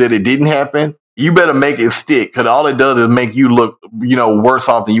system that it didn't happen, you better make it stick, because all it does is make you look, worse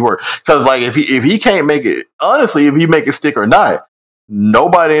off than you were. Because like if he can't make it, honestly, if he make it stick or not,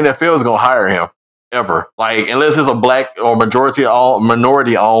 nobody in the NFL is gonna hire him ever. Like unless it's a black or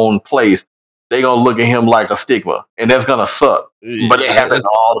minority owned place, they gonna look at him like a stigma, and that's gonna suck. But it happens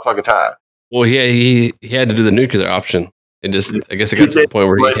all the fucking time. Well, he had to do the nuclear option. It just, I guess it got to the point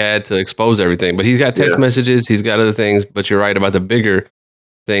where he had to expose everything. But he's got text messages, he's got other things. But you're right about the bigger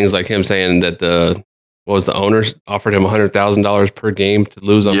things, like him saying that the owners offered him $100,000 per game to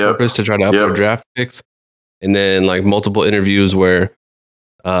lose on purpose to try to up their draft picks, and then like multiple interviews where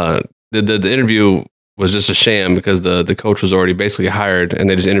the interview was just a sham because the coach was already basically hired, and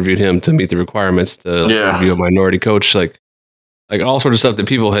they just interviewed him to meet the requirements to interview a minority coach, like all sorts of stuff that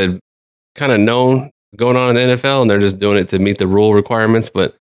people had kind of known going on in the NFL, and they're just doing it to meet the rule requirements.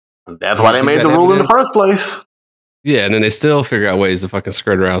 But that's why they made the rule in the first place. Yeah, and then they still figure out ways to fucking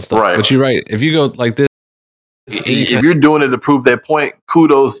skirt around stuff. Right. But you're right. If you go like this, if you're doing it to prove that point,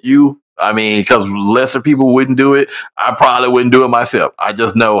 kudos you. I mean, because lesser people wouldn't do it. I probably wouldn't do it myself. I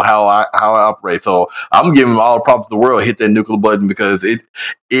just know how I operate. So I'm giving all the props in the world. Hit that nuclear button, because it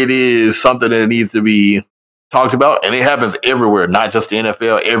is something that needs to be talked about, and it happens everywhere, not just the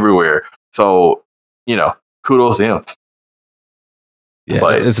NFL, everywhere. So kudos to him. Yeah,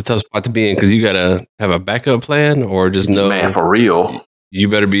 but it's a tough spot to be in, because you gotta have a backup plan, or just know, man, for real. You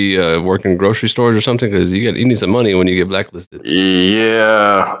better be working grocery stores or something, because you need some money when you get blacklisted.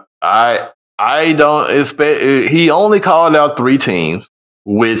 Yeah, I don't expect. He only called out 3 teams,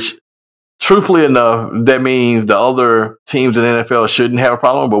 which, truthfully enough, that means the other teams in the NFL shouldn't have a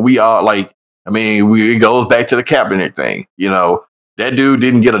problem. But we are like, it goes back to the Kaepernick thing. That dude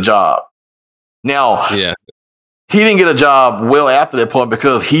didn't get a job. Now, he didn't get a job well after that point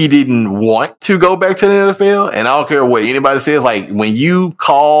because he didn't want to go back to the NFL. And I don't care what anybody says. Like when you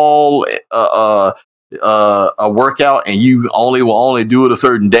call a workout and you will only do it a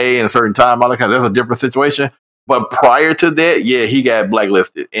certain day and a certain time, that's a different situation. But prior to that, he got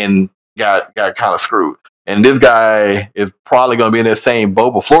blacklisted and got kind of screwed. And this guy is probably going to be in that same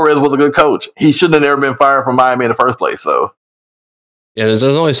boat. But Flores was a good coach. He shouldn't have never been fired from Miami in the first place. So yeah, there's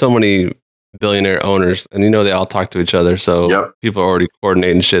only so many billionaire owners, and they all talk to each other, so people are already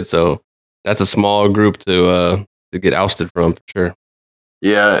coordinating shit. So that's a small group to get ousted from, for sure.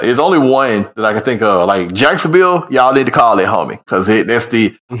 Yeah, it's only one that I can think of. Like Jacksonville, y'all need to call that homie, because that's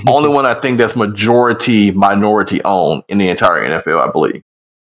the only one I think that's minority owned in the entire NFL, I believe.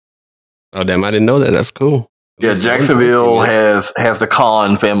 Oh damn, I didn't know that. That's cool. Yeah, Jacksonville has the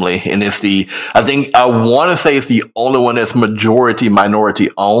Khan family, and I want to say it's the only one that's minority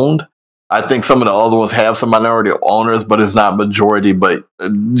owned. I think some of the other ones have some minority owners, but it's not majority. But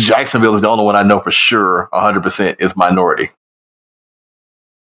Jacksonville is the only one I know for sure 100% is minority.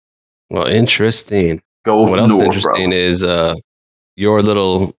 Well, interesting. Go what else north, is interesting bro. is your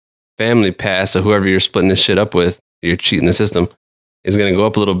little family pass, so whoever you're splitting this shit up with, you're cheating the system, is going to go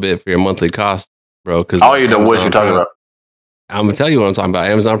up a little bit for your monthly cost, bro. Because I don't even know what you're talking about. I'm gonna tell you what I'm talking about.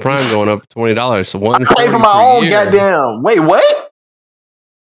 Amazon Prime going up $20, so I pay for my own goddamn. Wait, what?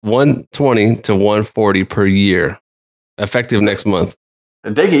 120 to 140 per year, effective next month.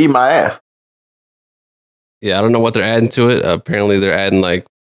 They can eat my ass. Yeah, I don't know what they're adding to it. Apparently, they're adding like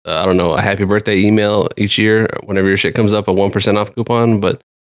I don't know, a happy birthday email each year whenever your shit comes up, a 1% off coupon. But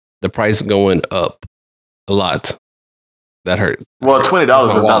the price going up a lot. That hurts. Well, $20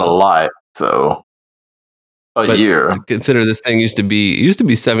 is not a lot, so a year. Consider this thing used to be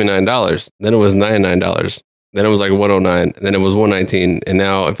 $79, then it was $99, then it was like $109, and then it was $119, and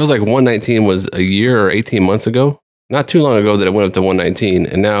now it feels like $119 was a year or 18 months ago. Not too long ago that it went up to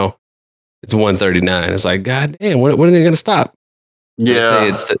 $119, and now it's $139. It's like, god damn, when are they gonna stop? Yeah,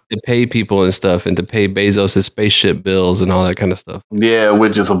 it's to pay people and stuff, and to pay Bezos' spaceship bills and all that kind of stuff. Yeah,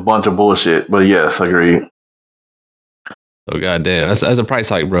 which is a bunch of bullshit. But yes, I agree. Oh goddamn, that's a price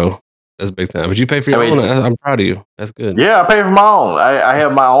hike, bro. That's big time. But you pay for your own. I'm proud of you. That's good. Yeah, I pay for my own. I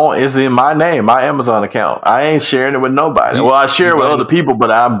have my own. It's in my name, my Amazon account. I ain't sharing it with nobody. Well, I share it with other people,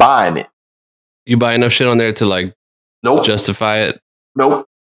 but I'm buying it. You buy enough shit on there to like justify it? Nope.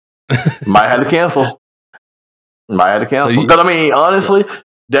 Might have to cancel. Because I mean, honestly,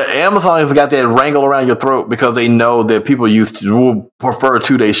 that Amazon has got that wrangle around your throat because they know that people will prefer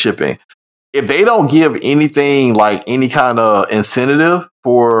 2-day shipping. If they don't give anything like any kind of incentive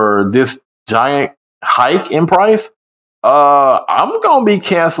for this giant hike in price, I'm gonna be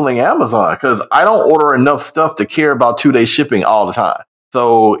canceling Amazon because I don't order enough stuff to care about 2-day shipping all the time.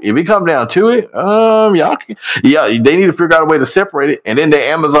 So if it comes down to it, they need to figure out a way to separate it. And then the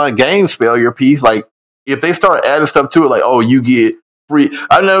Amazon games failure piece, like if they start adding stuff to it, like, oh, you get free.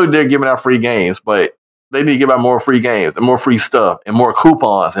 I know they're giving out free games, but they need to give out more free games and more free stuff and more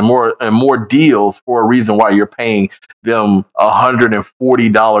coupons and more deals for a reason why you're paying them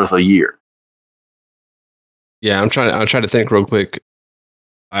 $140 a year. Yeah, I'm trying to think real quick.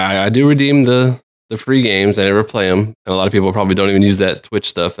 I do redeem the free games. I never play them, and a lot of people probably don't even use that Twitch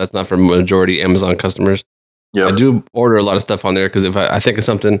stuff. That's not for majority Amazon customers. Yeah, I do order a lot of stuff on there because if I think of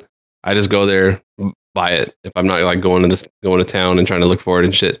something, I just go there, buy it. If I'm not like going to town and trying to look for it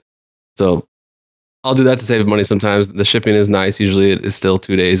and shit. So I'll do that to save money sometimes. The shipping is nice. Usually it's still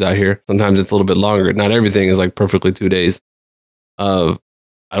 2 days out here. Sometimes it's a little bit longer. Not everything is like perfectly 2 days. I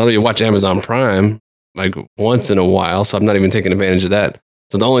don't even watch Amazon Prime like once in a while, so I'm not even taking advantage of that.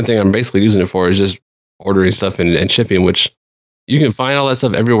 So the only thing I'm basically using it for is just ordering stuff and shipping, which you can find all that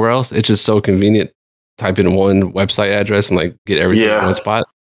stuff everywhere else. It's just so convenient. Type in one website address and like get everything in one spot.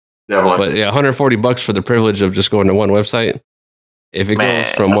 Definitely. But yeah, $140 for the privilege of just going to one website. If it goes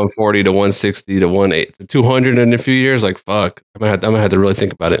from 140 to 160 to 180 to 200 in a few years, like fuck, I'm gonna have to really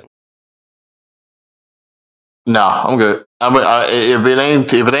think about it. No, I'm good. If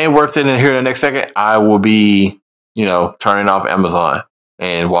it ain't worth it in here in the next second, I will be, turning off Amazon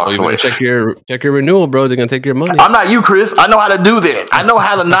and walking away. Check your renewal, bro. They're gonna take your money. I'm not you, Chris. I know how to do that. I know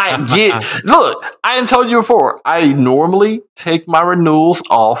how to not get. Look, I didn't told you before. I normally take my renewals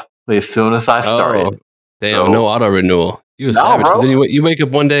off as soon as I start it. Damn, no auto renewal. You savage. Bro. Then you wake up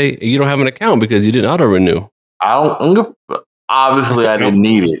one day and you don't have an account because you didn't auto renew. Obviously, I didn't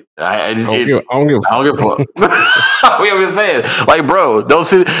need it. I don't give a fuck. I'm saying, like, bro,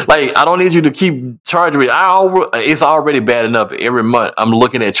 I don't need you to keep charging me. It's already bad enough every month. I'm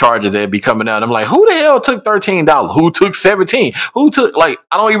looking at charges that be coming out. I'm like, who the hell took $13? Who took $17? Who took I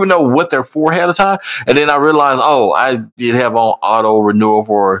don't even know what they're for ahead of time. And then I realized, I did have on auto renewal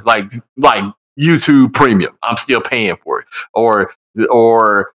for like YouTube Premium. I'm still paying for it, or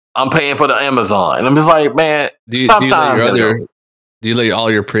I'm paying for the Amazon, and I'm just like, man. Do you let all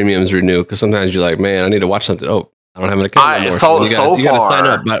your premiums renew? Because sometimes you're like, man, I need to watch something. Oh, I don't have an account anymore. You got to sign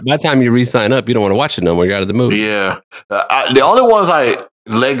up. By the time you re-sign up, you don't want to watch it no more. You're out of the movie. Yeah, the only ones I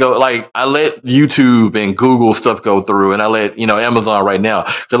let go, like I let YouTube and Google stuff go through, and I let Amazon right now.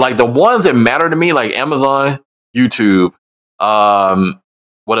 Because the ones that matter to me, like Amazon, YouTube,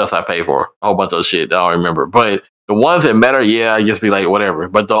 what else I pay for? A whole bunch of shit that I don't remember, but. The ones that matter, yeah, I just be like, whatever.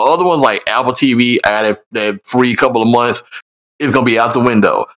 But the other ones, like Apple TV, I had that free couple of months, it's going to be out the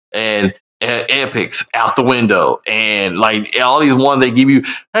window. And Epic's out the window. And all these ones they give you,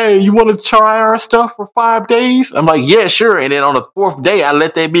 hey, you want to try our stuff for 5 days? I'm like, yeah, sure. And then on the 4th day, I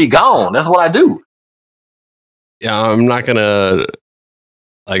let that be gone. That's what I do. Yeah, I'm not going to,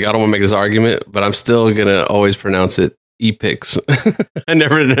 I don't want to make this argument, but I'm still going to always pronounce it Epics. I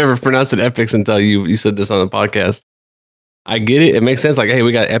never pronounced it Epics until you said this on the podcast. I get it. It makes sense. Like, hey,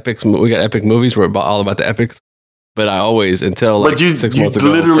 we got epic movies. We're all about the epics. But I always, until like 6 months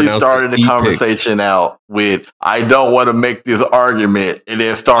ago, literally started the conversation out with, I don't want to make this argument, and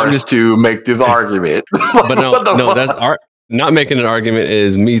then starts to make this argument. But no, that's not making an argument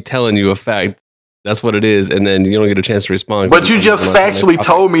is me telling you a fact. That's what it is, and then you don't get a chance to respond. But you just factually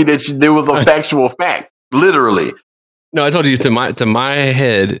told me that there was a factual fact, literally. No, I told you to my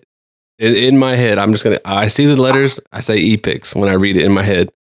head. In my head, I see the letters, I say epics when I read it in my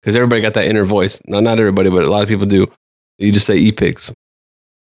head. Because everybody got that inner voice. Not everybody, but a lot of people do. You just say epics.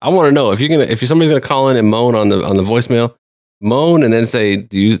 I want to know if somebody's gonna call in and moan on the voicemail, moan and then say,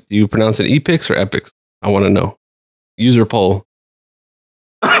 do you pronounce it epics or epics? I want to know. User poll.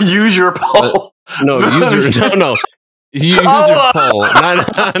 Use your poll. No. User poll. Use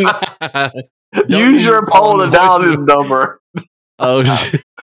your poll to dial this number. Oh shit.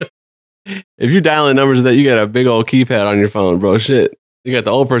 If you're dialing numbers that you got a big old keypad on your phone, bro, shit. You got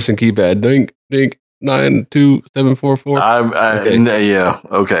the old person keypad. Dink, dink, 92744. Okay. Yeah,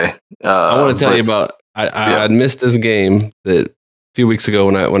 okay. I want to tell you about. I missed this game that a few weeks ago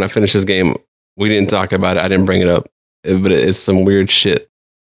when I finished this game. We didn't talk about it. I didn't bring it up, but it's some weird shit.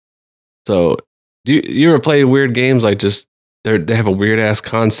 So, do you ever play weird games like just they have a weird ass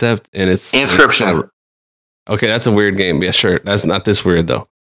concept and it's Inscription? Okay, that's a weird game. Yeah, sure. That's not this weird though.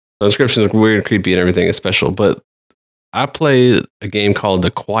 The Inscription is weird, creepy, and everything is special. But I played a game called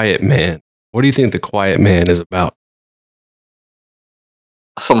The Quiet Man. What do you think The Quiet Man is about?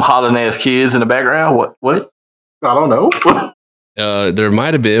 Some hollering ass kids in the background? What? I don't know. There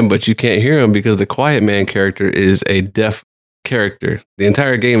might have been, but you can't hear him because the Quiet Man character is a deaf character. The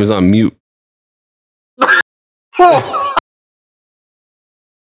entire game is on mute.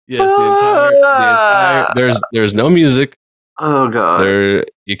 Yes, there's no music. Oh god.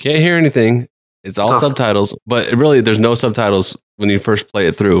 You can't hear anything. It's all subtitles, but really there's no subtitles when you first play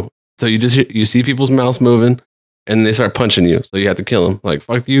it through. So you see people's mouths moving and they start punching you. So you have to kill them. Like,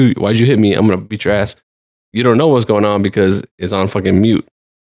 fuck you. Why'd you hit me? I'm going to beat your ass. You don't know what's going on because it's on fucking mute.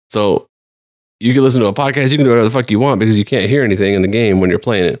 So you can listen to a podcast. You can do whatever the fuck you want because you can't hear anything in the game when you're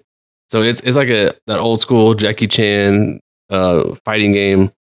playing it. So it's like that old school Jackie Chan fighting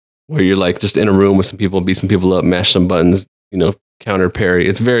game where you're like just in a room with some people, beat some people up, mash some buttons, counter parry.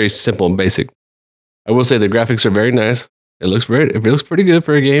 It's very simple and basic. I will say the graphics are very nice. It looks pretty good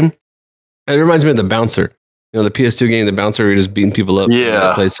for a game. It reminds me of the Bouncer. The PS2 game, the Bouncer, where you're just beating people up.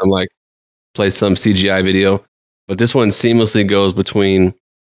 Yeah. Play some CGI video. But this one seamlessly goes between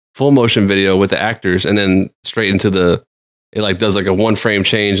full motion video with the actors and then straight into it like does like a 1 frame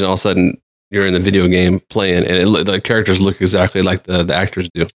change and all of a sudden you're in the video game playing and the characters look exactly like the actors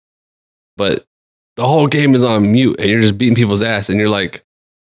do. But the whole game is on mute and you're just beating people's ass and you're like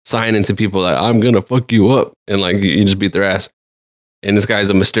signing to people like, I'm gonna fuck you up, and like you just beat their ass. And this guy's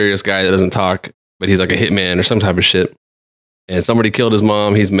a mysterious guy that doesn't talk, but he's like a hitman or some type of shit. And somebody killed his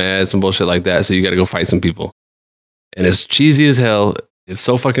mom, he's mad, some bullshit like that, so you gotta go fight some people. And it's cheesy as hell. It's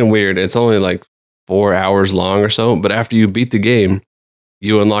so fucking weird. It's only like 4 hours long or so, but after you beat the game,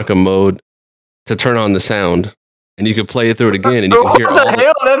 you unlock a mode to turn on the sound, and you can play it through it again, and you can hear what the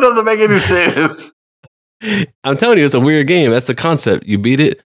hell? That doesn't make any sense. I'm telling you, it's a weird game. That's the concept. You beat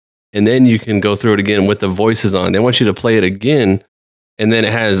it, and then you can go through it again with the voices on. They want you to play it again, and then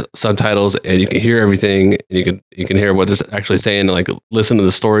it has subtitles, and you can hear everything, and you can hear what they're actually saying, and like listen to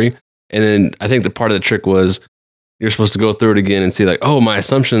the story. And then I think the part of the trick was you're supposed to go through it again and see like, oh, my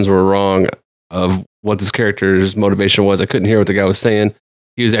assumptions were wrong of what this character's motivation was. I couldn't hear what the guy was saying.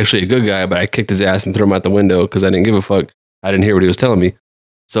 He was actually a good guy, but I kicked his ass and threw him out the window because I didn't give a fuck. I didn't hear what he was telling me.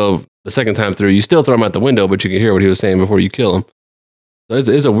 So the second time through, you still throw him out the window, but you can hear what he was saying before you kill him. So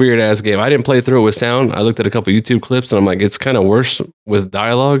it's a weird ass game. I didn't play through it with sound. I looked at a couple YouTube clips and I'm like, it's kind of worse with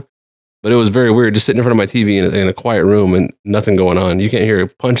dialogue, but it was very weird just sitting in front of my TV in a quiet room and nothing going on. You can't hear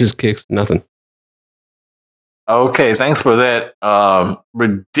punches, kicks, nothing. Okay, thanks for that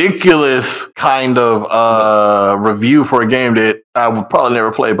ridiculous kind of review for a game that I would probably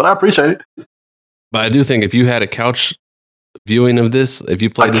never play, but I appreciate it. But I do think if you had a couch viewing of this, if you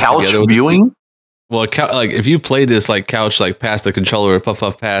played this couch together viewing, like if you played this like couch, like past the controller,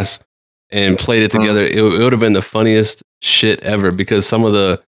 puff pass, and played it together, it would have been the funniest shit ever because some of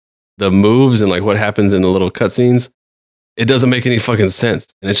the moves and like what happens in the little cutscenes, it doesn't make any fucking sense,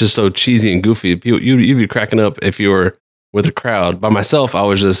 and it's just so cheesy and goofy. You'd be cracking up if you were with a crowd. By myself, I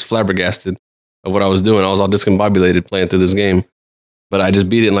was just flabbergasted of what I was doing. I was all discombobulated playing through this game, but I just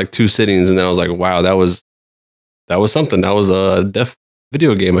beat it in like 2 sittings, and then I was like, wow, that was something. That was a deaf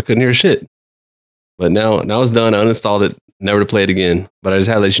video game. I couldn't hear shit. But now it's done. I uninstalled it, never to play it again. But I just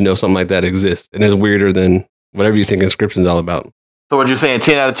had to let you know something like that exists, and it's weirder than whatever you think Inscription's all about. So what you're saying,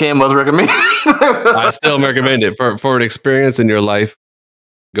 10 out of 10 must recommend? I still recommend it for an experience in your life.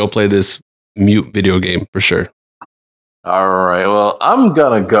 Go play this mute video game for sure. All right. Well, I'm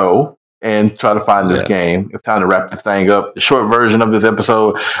gonna go and try to find this game. It's time to wrap this thing up. The short version of this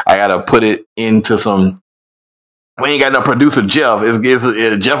episode, I gotta put it into some. We ain't got no producer, Jeff.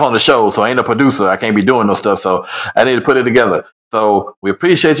 It's Jeff on the show, so I ain't no producer. I can't be doing no stuff, so I need to put it together. So we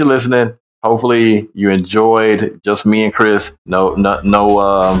appreciate you listening. Hopefully you enjoyed just me and Chris. No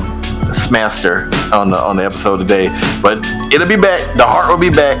Smaster on the episode today, but it'll be back. The heart will be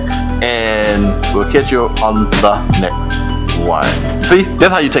back, and we'll catch you on the next one. See,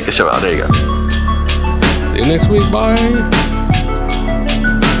 that's how you take a show out. There you go. See you next week. Bye.